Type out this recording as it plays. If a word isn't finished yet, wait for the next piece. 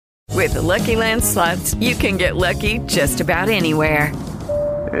With the Lucky Land Slots, you can get lucky just about anywhere.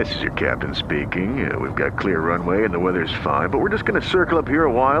 This is your captain speaking. We've got clear runway and the weather's fine, but we're just going to circle up here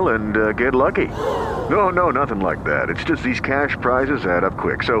a while and get lucky. No, nothing like that. It's just these cash prizes add up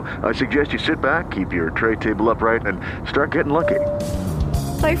quick. So I suggest you sit back, keep your tray table upright, and start getting lucky.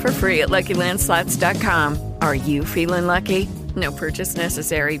 Play for free at LuckyLandSlots.com. Are you feeling lucky? No purchase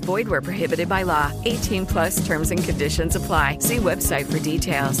necessary. Void where prohibited by law. 18 plus terms and conditions apply. See website for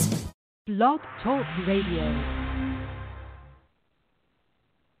details. Blog Talk Radio.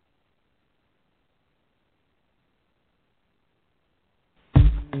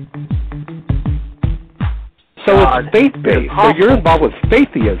 So it's faith-based. So you're involved with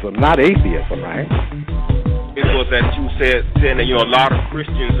faiththeism, not atheism, right? It was that you said that, a lot of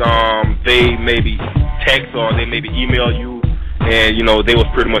Christians, they maybe text or they maybe email you, and, they was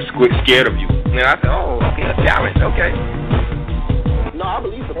pretty much scared of you. And I said, oh, okay, a challenge, okay. No, I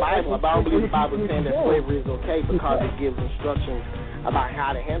believe the Bible, but I don't believe the Bible is saying that slavery is okay because it gives instructions about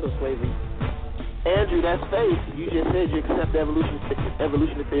how to handle slavery. Andrew, that's faith. You just said you accept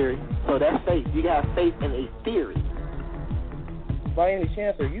evolutionary theory. So that's faith. You got faith in a theory. By any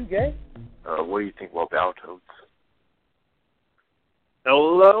chance, are you gay? What do you think about Battletoads?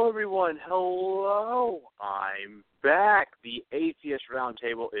 Hello, everyone. Hello. I'm back. The Atheist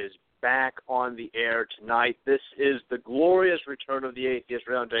Roundtable is back on the air tonight. This is the glorious return of the Atheist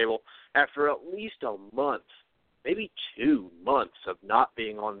Roundtable after at least a month, maybe 2 months of not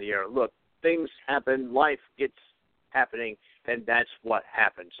being on the air. Look, things happen, life gets happening, and that's what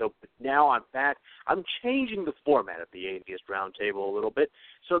happened. So now I'm back. I'm changing the format of the Atheist Roundtable a little bit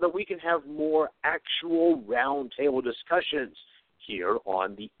so that we can have more actual roundtable discussions here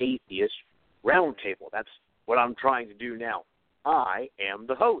on the Atheist Roundtable. That's what I'm trying to do now. I am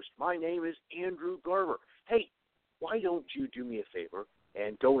the host. My name is Andrew Garver. Hey, why don't you do me a favor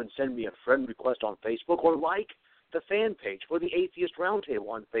and go and send me a friend request on Facebook or like the fan page for the Atheist Roundtable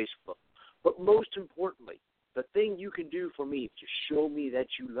on Facebook. But most importantly, the thing you can do for me to show me that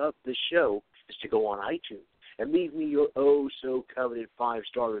you love the show is to go on iTunes and leave me your oh-so-coveted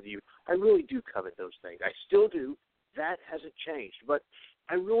 5-star review. I really do covet those things. I still do. That hasn't changed. But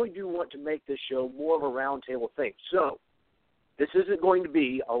I really do want to make this show more of a roundtable thing. So this isn't going to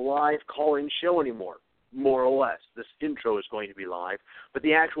be a live call-in show anymore, more or less. This intro is going to be live, but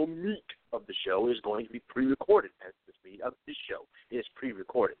the actual meat of the show is going to be pre-recorded. As the meat of this show is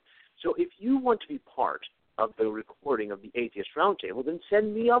pre-recorded. So if you want to be part of the recording of the Atheist Roundtable, then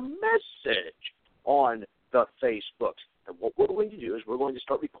send me a message on the Facebook. And what we're going to do is we're going to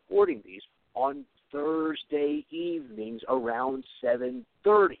start recording these on Thursday evenings around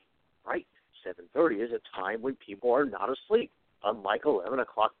 7:30, right? 7:30 is a time when people are not asleep, unlike 11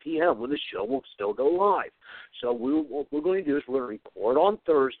 o'clock p.m. when the show will still go live. So what we're going to do is we're going to record on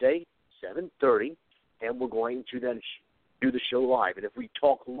Thursday, 7:30, and we're going to then do the show live. And if we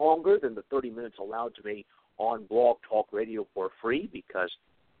talk longer than the 30 minutes allowed to me on Blog Talk Radio for free, because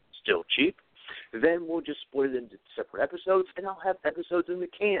it's still cheap, then we'll just split it into separate episodes, and I'll have episodes in the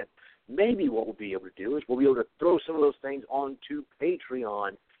can. Maybe what we'll be able to do is we'll be able to throw some of those things onto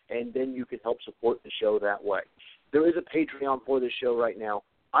Patreon, and then you can help support the show that way. There is a Patreon for this show right now.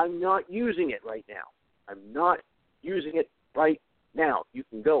 I'm not using it right now. You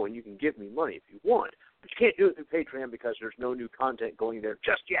can go and you can give me money if you want, but you can't do it through Patreon because there's no new content going there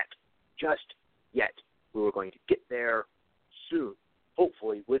just yet. We were going to get there soon,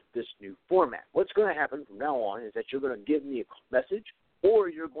 hopefully with this new format. What's going to happen from now on is that you're going to give me a message, or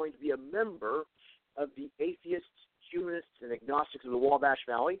you're going to be a member of the Atheists, Humanists, and Agnostics of the Wabash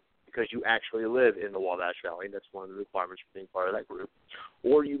Valley, because you actually live in the Wabash Valley. That's one of the requirements for being part of that group.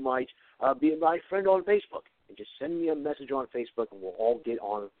 Or you might be my friend on Facebook, and just send me a message on Facebook, and we'll all get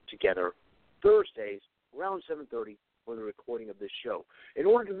on together Thursdays around 7:30 for the recording of this show. In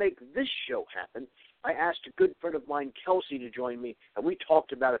order to make this show happen, I asked a good friend of mine, Kelsey, to join me, and we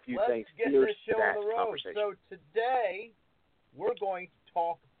talked about a few things. Let's get this show on the road. So today, we're going to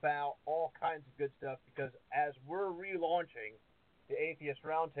talk about all kinds of good stuff, because as we're relaunching the Atheist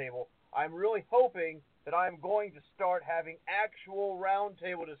Roundtable, I'm really hoping that I'm going to start having actual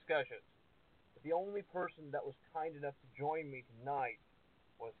roundtable discussions. But the only person that was kind enough to join me tonight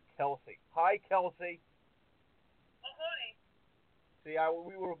was Kelsey. Hi, Kelsey. Hi. See,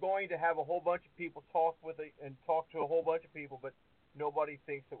 we were going to have a whole bunch of people talk to a whole bunch of people, but nobody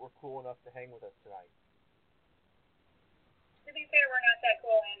thinks that we're cool enough to hang with us tonight. To be fair, we're not that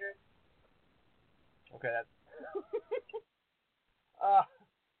cool, Andrew. Okay, that's...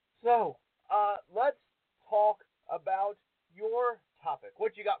 let's talk about your topic.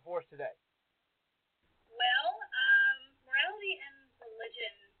 What you got for us today? Well, morality and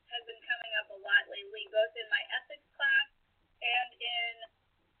religion has been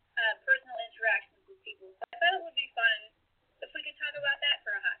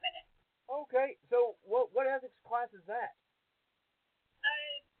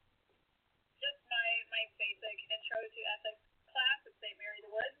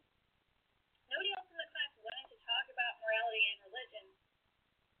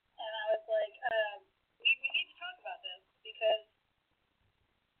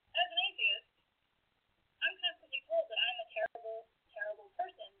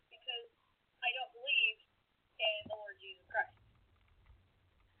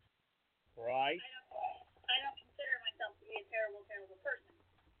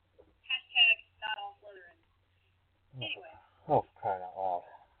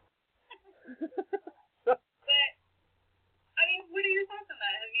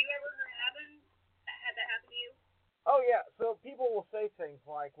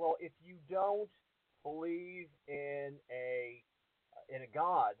like, well, if you don't believe in a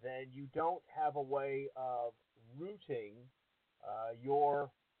God, then you don't have a way of rooting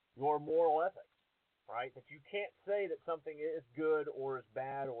your moral ethics, right? That you can't say that something is good or is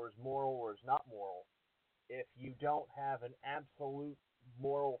bad or is moral or is not moral if you don't have an absolute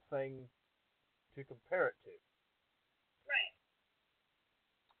moral thing to compare it to. Right.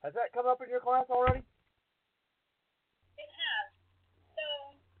 Has that come up in your class already? It has. So,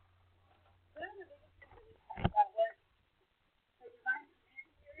 one of the biggest things we talked about was the divine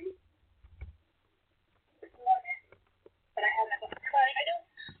command theory. But I haven't. But I don't.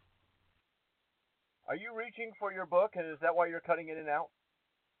 Are you reaching for your book, and is that why you're cutting in and out?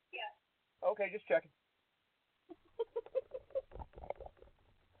 Yeah. Okay, just checking.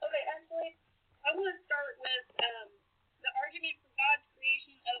 Okay, actually, I want to start with the argument for God's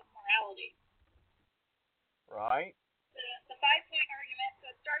creation of morality. Right. The 5-point argument,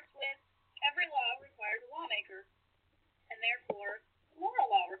 so it starts with every law requires a lawmaker, and therefore moral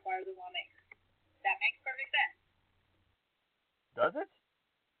law requires a lawmaker. That makes perfect sense. Does it?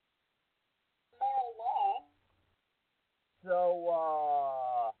 Moral law. So,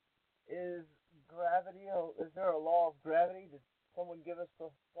 is there a law of gravity? Did someone give us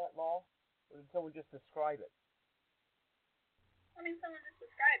that law, or did someone just describe it? I mean, someone just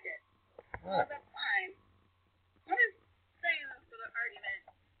described it. Right. Well, that's fine. I'm just saying this for the argument.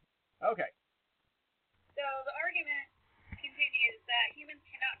 Okay. So the argument continues that humans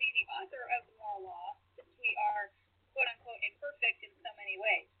cannot be the author of the moral law since we are, quote-unquote, imperfect in so many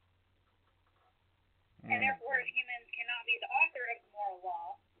ways. And therefore, if humans cannot be the author of the moral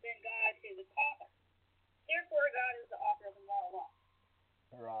law, then God is its author. Therefore, God is the author of the moral law.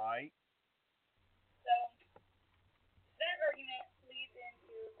 Right. So that argument leads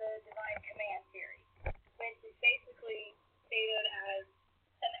into the divine command theory, which is basically stated as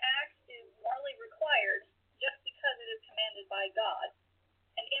an act is morally required just because it is commanded by God,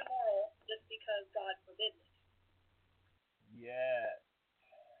 and immoral just because God forbids it. Yes.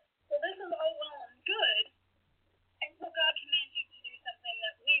 So this is all well and good until God commands you to do something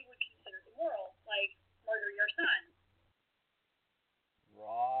that we would consider immoral, like murder your son.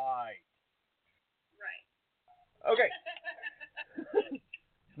 Right. Right. Okay.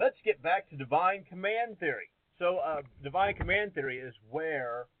 Let's get back to divine command theory. So, divine command theory is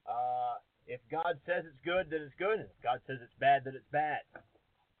where if God says it's good, then it's good, and if God says it's bad, then it's bad.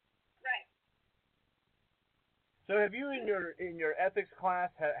 Right. So, have you in your ethics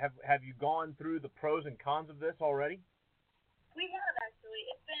class have you gone through the pros and cons of this already? We have actually.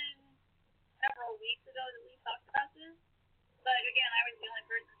 It's been several weeks ago that we talked about this, but again, I was the only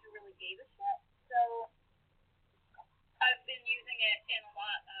person who really gave a shit, so I've been using it in a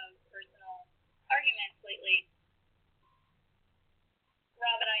lot of personal arguments lately.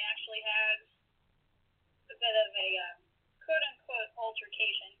 Rob and I actually had a bit of a quote-unquote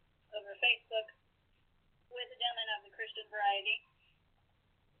altercation over Facebook with a gentleman of the Christian variety.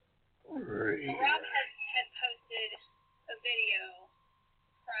 Really? Rob had posted a video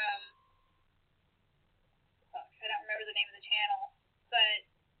from, I don't remember the name of the channel, but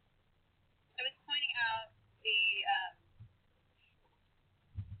it was pointing out the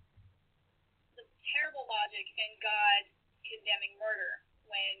terrible logic in God condemning murder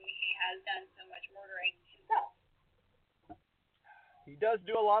when he has done so much murdering himself. He does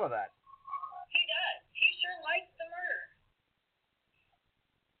do a lot of that. He does. He sure likes the murder.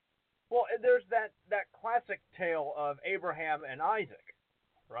 Well, there's that classic tale of Abraham and Isaac,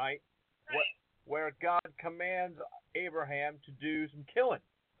 right? Right. Where God commands Abraham to do some killing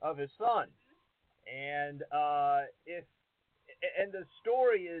of his son. And the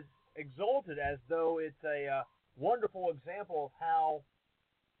story is exalted as though it's a wonderful example of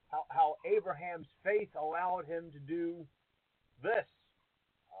how Abraham's faith allowed him to do this.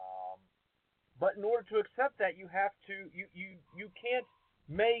 But in order to accept that, you can't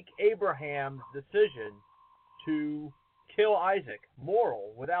make Abraham's decision to kill Isaac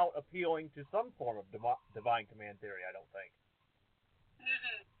moral without appealing to some form of divine command theory, I don't think.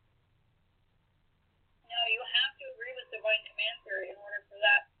 Mm-mm. No, you have to agree with divine command theory in order for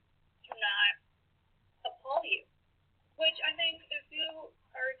that to not appall you. Which I think if you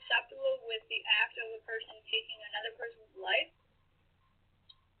are acceptable with the act of a person taking another person's life,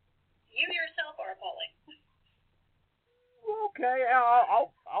 you yourself are appalling. Okay,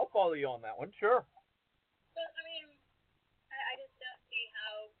 I'll follow you on that one, sure. But I mean, I just don't see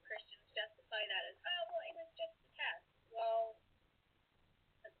how Christians justify that as, oh, well, it was just a test. Well,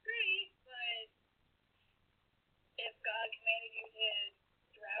 that's great, but if God commanded you to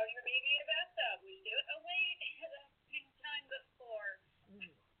drown your baby in a bathtub, would you do it? Oh, wait, that's been done before.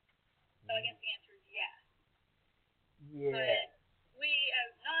 So I guess the answer is yes. Yeah. But we,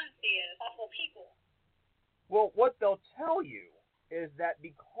 as non-theists, awful people. Well, what they'll tell you is that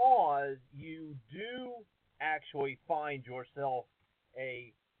because you do actually find yourself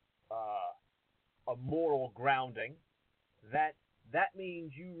a moral grounding, that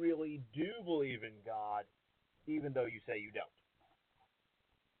means you really do believe in God, even though you say you don't.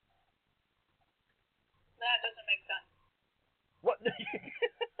 That doesn't make sense. What?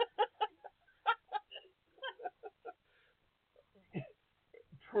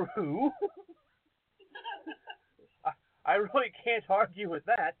 True. I really can't argue with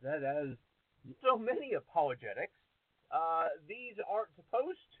that. That has so many apologetics. These aren't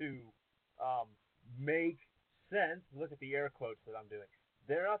supposed to make sense. Look at the air quotes that I'm doing.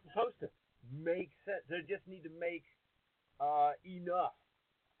 They're not supposed to make sense. They just need to make enough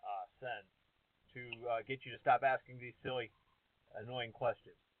sense to get you to stop asking these silly, annoying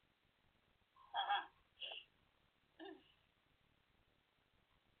questions.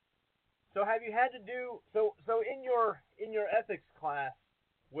 So have you had to do so in your ethics class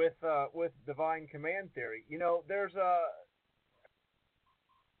with divine command theory? You know, there's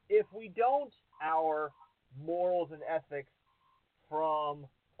if we don't our morals and ethics from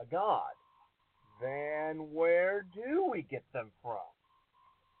a God, then where do we get them from?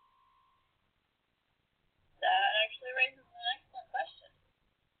 That actually raises an excellent question.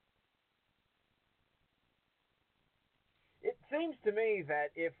 It seems to me that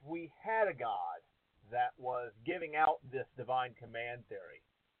if we had a God that was giving out this divine command theory,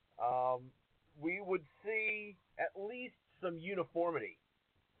 we would see at least some uniformity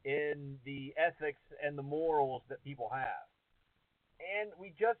in the ethics and the morals that people have. And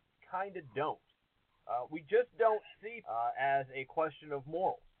we just kind of don't. We just don't see as a question of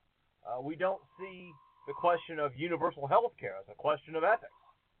morals. We don't see the question of universal health care as a question of ethics.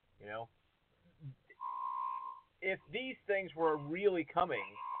 You know, if these things were really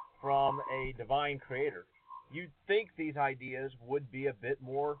coming from a divine creator, you'd think these ideas would be a bit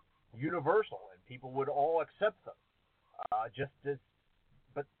more universal and people would all accept them.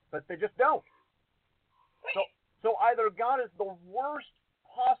 But they just don't. So either God is the worst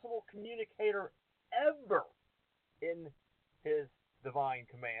possible communicator ever in his divine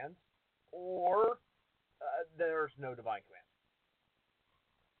commands, or there's no divine command.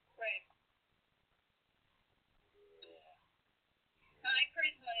 Right. I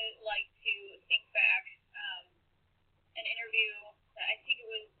personally like to think back an interview that I think it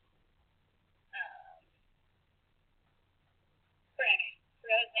was Rick.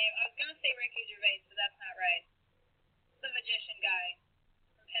 Forgot his name. I was going to say Ricky Gervais, but that's not right. The magician guy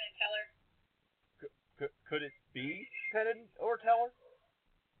from Penn and Teller. Could it be Penn or Teller?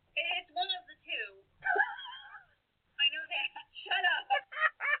 It's one of the two. I know that. Shut up.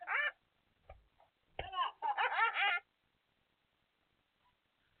 Shut up.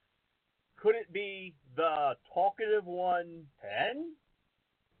 Could it be the talkative one, Penn?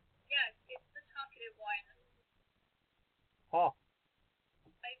 Yes, it's the talkative one. Huh.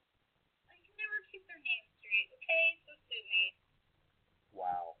 I can never keep their names straight. Okay, so sue me.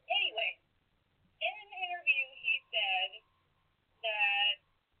 Wow. Anyway, in an interview, he said that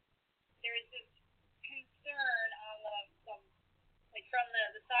there's this concern on from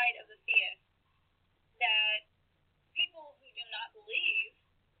the side of the theists that people who do not believe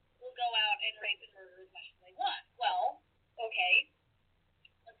will go out and rape and murder as much as they want. Well, okay,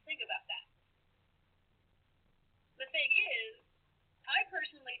 let's think about that. The thing is, I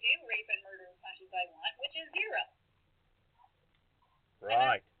personally do rape and murder as much as I want, which is zero.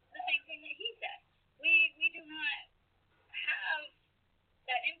 Right. And that's the same thing that he said. We do not have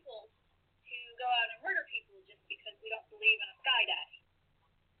that impulse to go out and murder people just because we don't believe in a sky daddy.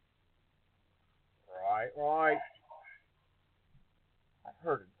 Right. I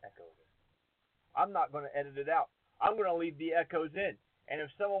heard an echo there. I'm not going to edit it out. I'm going to leave the echoes in. And if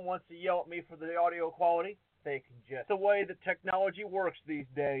someone wants to yell at me for the audio quality, they can just. The way the technology works these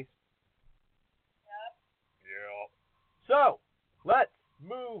days. Yep. Yeah. So, let's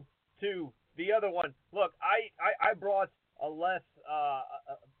move to the other one. Look, I brought a less.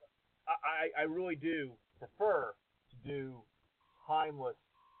 I really do prefer to do timeless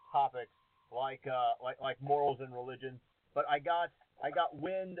topics like morals and religion. But I got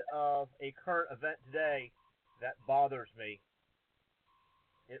wind of a current event today that bothers me.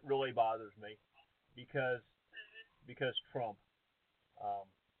 It really bothers me because Trump.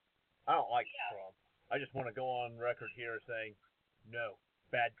 I don't like Trump. I just want to go on record here saying no,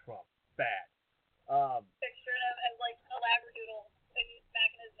 bad Trump, bad. Picture him as like a labradoodle and he's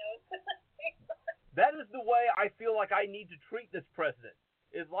smacking his nose. That is the way I feel like I need to treat this president.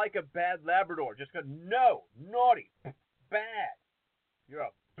 is like a bad Labrador. Just go, no, naughty, bad. You're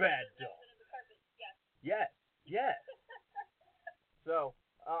a bad dog. Yes, yes. So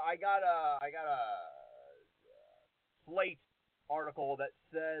I got a Slate article that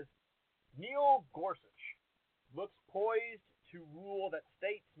says Neil Gorsuch looks poised to rule that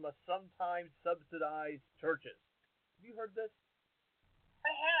states must sometimes subsidize churches. Have you heard this?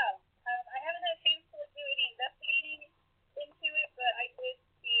 I have. I haven't had a chance to do any investigating into it, but I did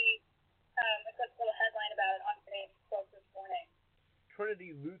see a quick little headline about it on today's book this morning.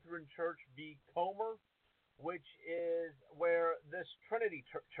 Trinity Lutheran Church v. Comer, which is where this Trinity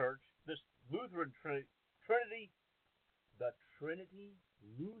Church, this Lutheran Trinity, the Trinity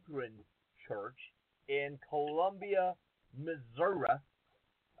Lutheran Church in Columbia, Missouri,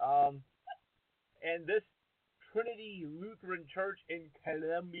 and this Trinity Lutheran Church in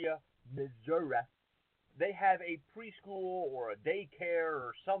Columbia, Missouri, they have a preschool or a daycare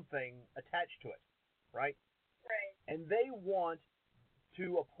or something attached to it, right? Right. And they want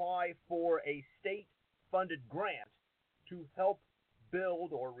to apply for a state-funded grant to help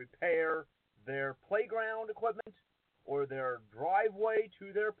build or repair their playground equipment or their driveway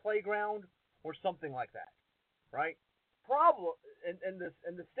to their playground or something like that, right? Problem, and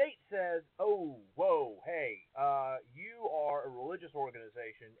the state says, oh, whoa, hey, you are a religious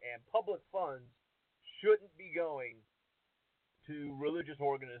organization and public funds shouldn't be going to religious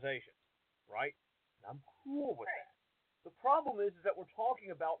organizations, right? And I'm cool with that. The problem is that we're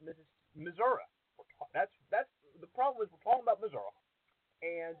talking about Missouri. That's the problem is we're talking about Missouri,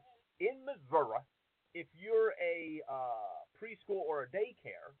 and in Missouri, if you're a preschool or a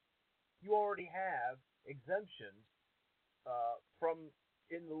daycare, you already have exemptions from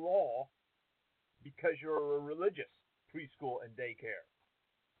in the law because you're a religious preschool and daycare,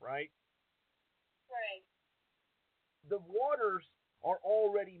 right? Right. The waters are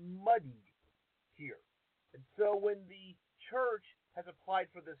already muddied here. And so when the church has applied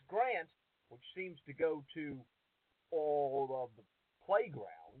for this grant, which seems to go to all of the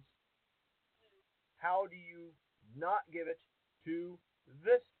playgrounds, how do you not give it to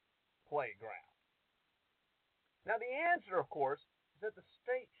this playground? Now the answer, of course, is that the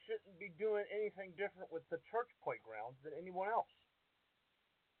state shouldn't be doing anything different with the church playgrounds than anyone else.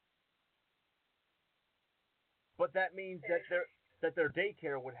 But that means that their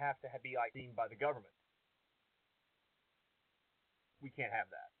daycare would have to be deemed by the government. We can't have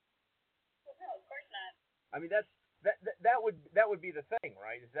that. Well, no, of course not. I mean, that would be the thing,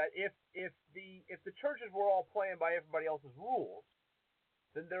 right? Is that if the churches were all playing by everybody else's rules,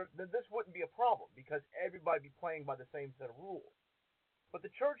 then this wouldn't be a problem because everybody would be playing by the same set of rules. But the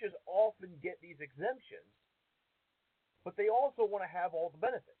churches often get these exemptions, but they also want to have all the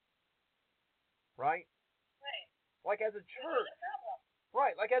benefits, right? Right. Like as a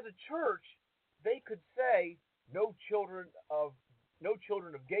church, they could say no children of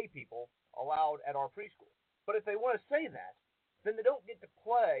gay people allowed at our preschool. But if they want to say that, then they don't get to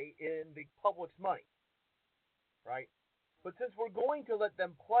play in the public's money, right? But since we're going to let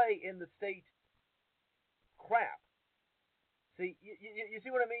them play in the state crap, see, you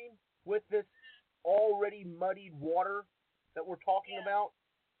see what I mean? With this already muddied water that we're talking about,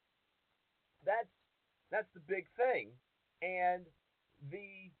 that's the big thing. And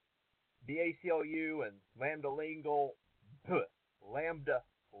the ACLU and Lambda Legal,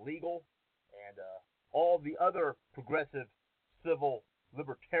 and all the other progressive, civil,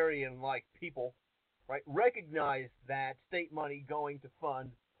 libertarian-like people, right, recognize that state money going to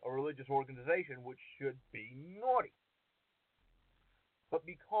fund a religious organization, which should be naughty. But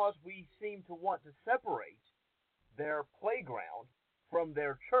because we seem to want to separate their playground from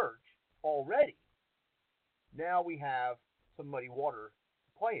their church already, now we have some muddy water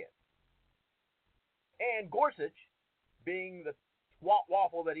to play in. And Gorsuch, being the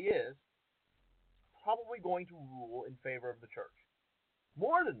waffle that he is, probably going to rule in favor of the church.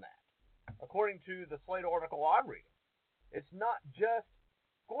 More than that, according to the Slate article I'm reading, it's not just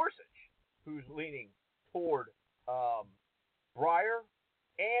Gorsuch who's leaning toward Breyer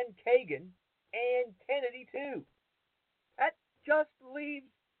and Kagan and Kennedy too. That just leaves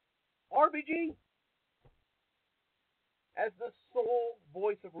RBG as the sole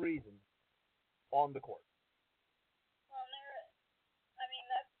voice of reason on the court. Well, I mean,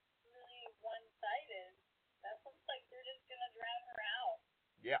 that's really one-sided. That looks like they're just going to drown her out.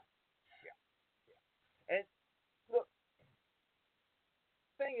 Yeah. And look,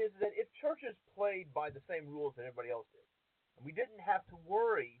 the thing is that if churches played by the same rules that everybody else did, and we didn't have to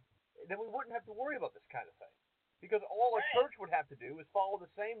worry, then we wouldn't have to worry about this kind of thing. Because all a church would have to do is follow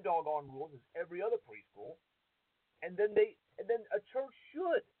the same doggone rules as every other preschool, and then a church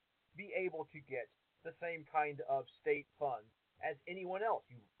should be able to get the same kind of state funds as anyone else.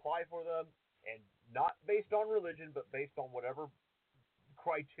 You apply for them, and not based on religion, but based on whatever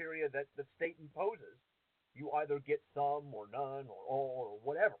criteria that the state imposes. You either get some or none or all or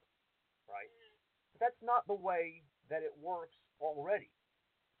whatever, right? But that's not the way that it works already.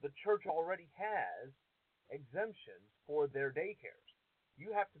 The church already has exemptions for their daycares.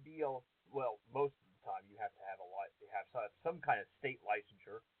 You have to be most of the time you have to have some kind of state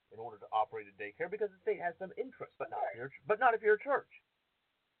licensure in order to operate a daycare because the state has some interest, but not if you're a church.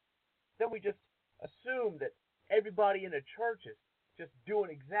 Then we just assume that everybody in a church is just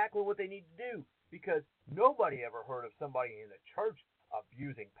doing exactly what they need to do because nobody ever heard of somebody in a church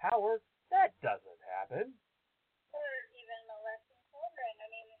abusing power. That doesn't happen. Or even molesting children. I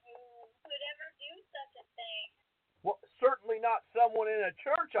mean, who would ever do such a thing? Well, certainly not someone in a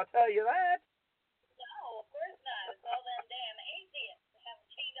church, I'll tell you that. No, of course not. It's all them damn atheists that have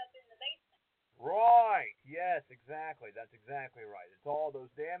them chained up in the basement. Right. Yes, exactly. That's exactly right. It's all those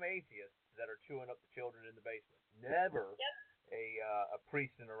damn atheists that are chewing up the children in the basement. Never a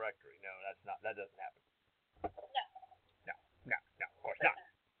priest in a rectory. No, that doesn't happen. No, of course not.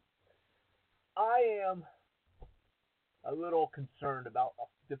 I am a little concerned about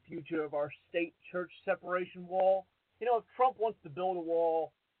the future of our state-church separation wall. You know, if Trump wants to build a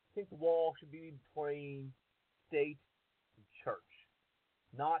wall, I think the wall should be between state and church,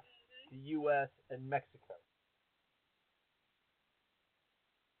 not the U.S. and Mexico.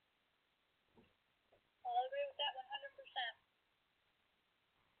 I'll agree with that 100%.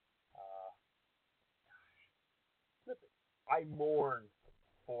 Listen, I mourn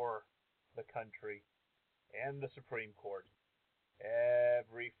for the country and the Supreme Court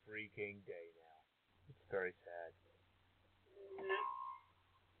every freaking day now. It's very sad.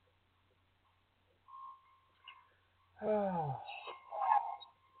 Oh.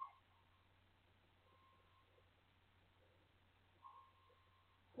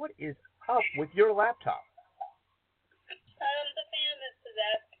 What is up with your laptop? The fan is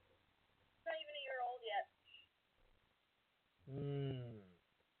possessed. It's not even a year old yet.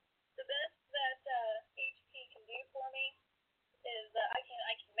 The best that HP can do for me is I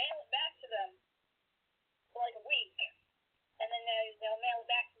can mail it back to them for like a week, and then they'll mail it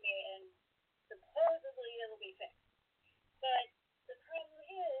back to me, and supposedly it'll be fixed. But the problem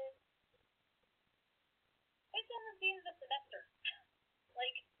is, it's almost the end of the semester.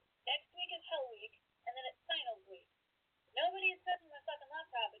 Like, next week is Hell Week, and then it's Finals Week. Nobody is touching my fucking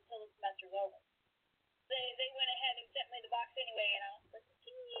laptop until the semester's over. They went ahead and sent me the box anyway, and I was like,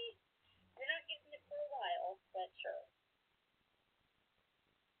 you're not getting it for a while, but sure.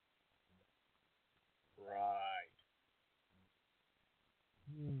 Right.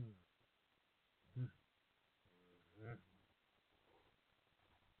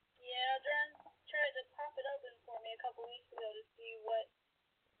 Yeah, John tried to pop it open for me a couple weeks ago to see what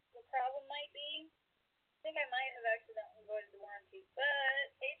the problem might be. I think I might have accidentally voided the warranty,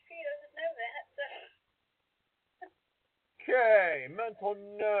 but HP doesn't know that, so... Okay, mental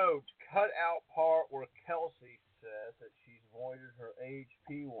note. Cut out part where Kelsey says that she's voided her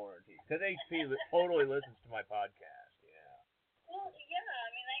HP warranty. Because HP totally listens to my podcast, yeah. Well, yeah, I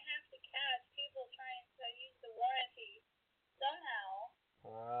mean, I have to catch people trying to use the warranty somehow.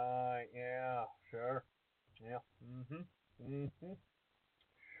 Right, yeah, sure. Yeah,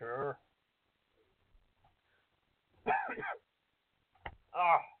 sure.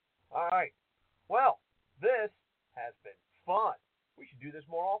 Alright. Well, this has been fun. We should do this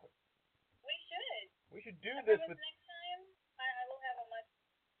more often. We should. We should do this with... Next time, I will have a much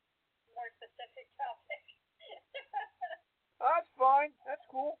more specific topic. That's fine. That's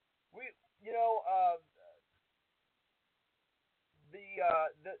cool.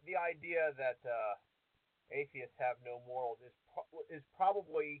 The idea that atheists have no morals is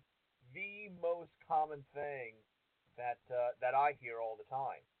probably the most common thing that I hear all the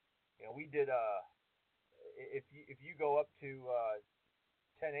time. You know, we did if you go up to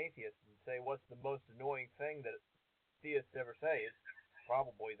 10 atheists and say what's the most annoying thing that theists ever say, it's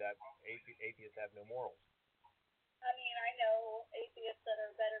probably that atheists have no morals. I mean, I know atheists that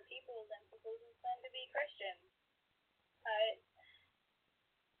are better people than people who claim to be Christians.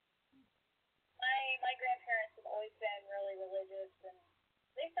 My grandparents have always been really religious, and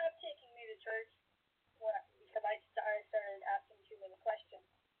they stopped taking me to church because I started asking too many questions.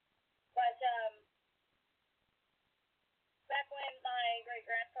 But back when my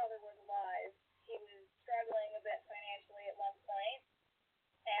great-grandfather was alive, he was struggling a bit financially at one point,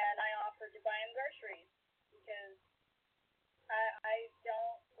 and I offered to buy him groceries because I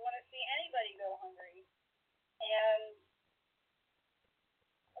don't want to see anybody go hungry. And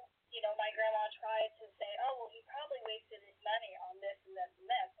my grandma tried to say, oh, well, he probably wasted his money on this and this and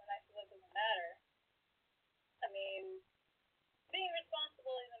this. And I said, what does it matter? I mean, being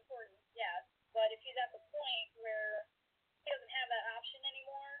responsible is important, yes. But if he's at the point where he doesn't have that option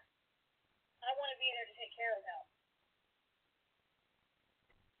anymore, I want to be there to take care of him.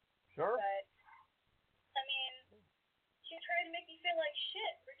 Sure. But, I mean, she tried to make me feel like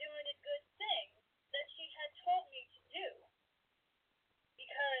shit for doing a good thing that she had taught me to do.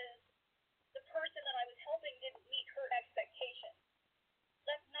 Because the person that I was helping didn't meet her expectations.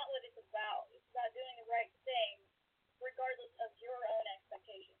 That's not what it's about. It's about doing the right thing, regardless of your own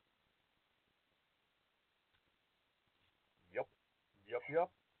expectations.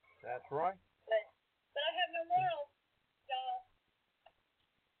 Yep. That's right. But I have no morals, y'all.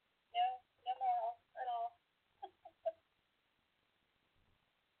 No morals at all.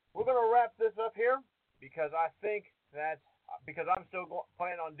 We're going to wrap this up here because I think that because I'm still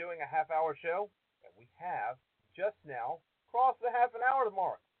planning on doing a half-hour show, and we have just now crossed the half-an-hour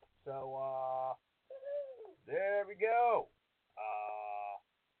mark. So, there we go.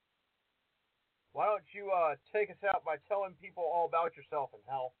 Why don't you take us out by telling people all about yourself and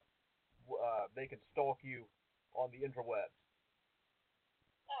how they can stalk you on the interwebs?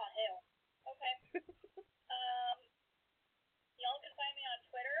 Oh, hell. Okay. Y'all can find me on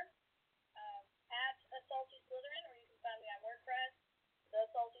Twitter, at @AsaltySlytherin, or you can find me on WordPress,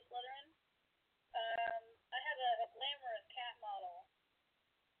 The Salty Slytherin. I have a glamorous cat model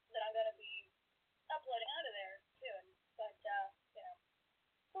that I'm going to be uploading onto there soon. But,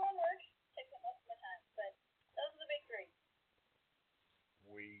 full work takes up most of my time. But those are the big three.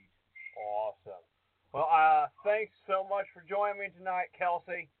 Sweet. Awesome. Well, thanks so much for joining me tonight,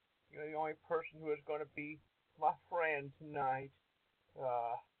 Kelsey. You're the only person who is going to be my friend tonight.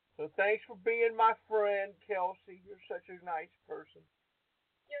 So thanks for being my friend, Kelsey. You're such a nice person.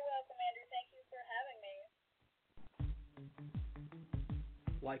 You're welcome, Andrew. Thank you for having me.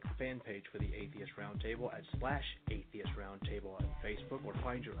 Like the fan page for the Atheist Roundtable at /Atheist Roundtable on Facebook, or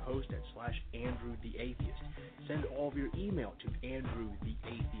find your host at /AndrewTheAtheist. Send all of your email to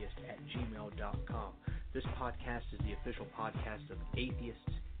andrewtheatheist@gmail.com. This podcast is the official podcast of atheists,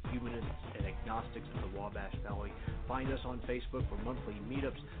 humanists, and agnostics of the Wabash Valley. Find us on Facebook for monthly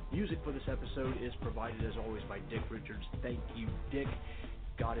meetups. Music for this episode is provided, as always, by Dick Richards. Thank you, Dick.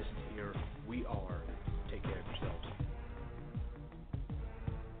 God isn't here. We are. Take care of yourselves.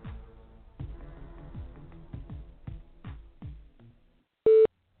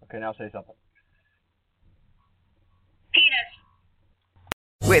 Okay, now say something.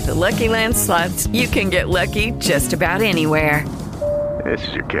 With the Lucky Land Slots, you can get lucky just about anywhere. This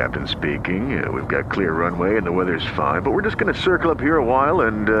is your captain speaking. We've got clear runway and the weather's fine, but we're just going to circle up here a while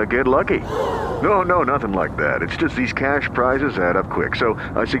and get lucky. No, nothing like that. It's just these cash prizes add up quick. So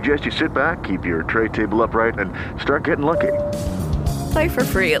I suggest you sit back, keep your tray table upright, and start getting lucky. Play for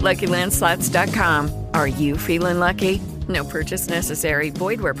free at LuckyLandSlots.com. Are you feeling lucky? No purchase necessary.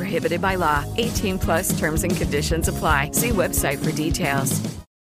 Void where prohibited by law. 18+ terms and conditions apply. See website for details.